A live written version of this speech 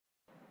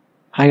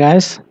Hi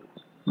guys,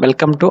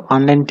 welcome to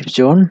Online Tip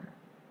Zone.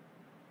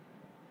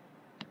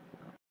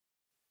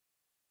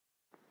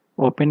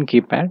 Open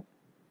keypad.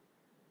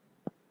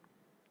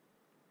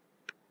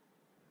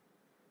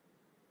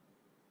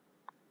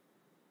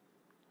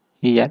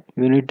 Here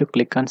you need to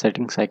click on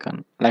settings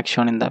icon like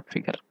shown in the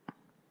figure.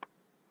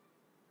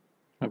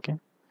 Okay.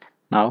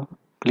 Now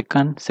click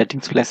on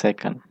settings plus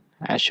icon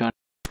as shown.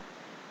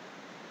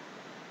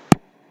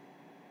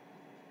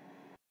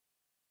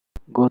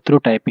 Go through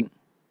typing.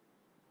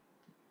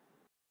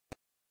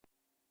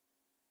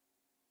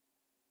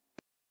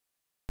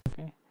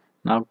 Okay.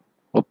 Now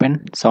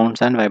open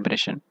sounds and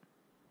vibration.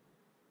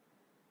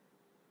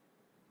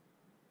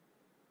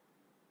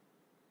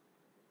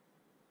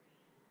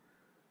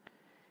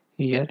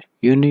 Here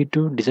you need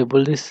to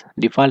disable this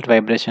default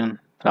vibration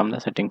from the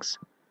settings.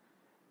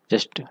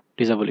 Just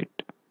disable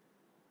it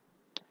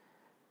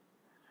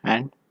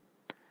and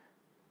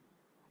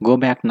go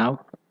back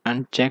now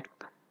and check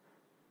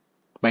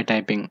by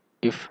typing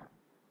if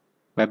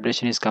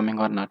vibration is coming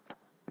or not.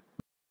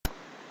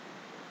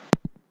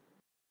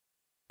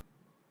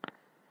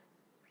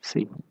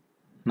 See,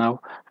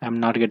 now I am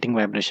not getting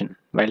vibration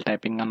while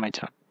typing on my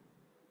chart.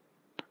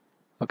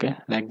 Okay,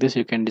 like this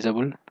you can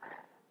disable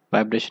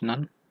vibration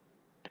on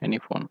any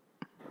phone.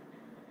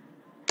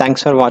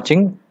 Thanks for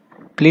watching.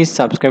 Please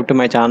subscribe to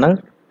my channel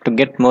to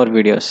get more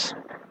videos.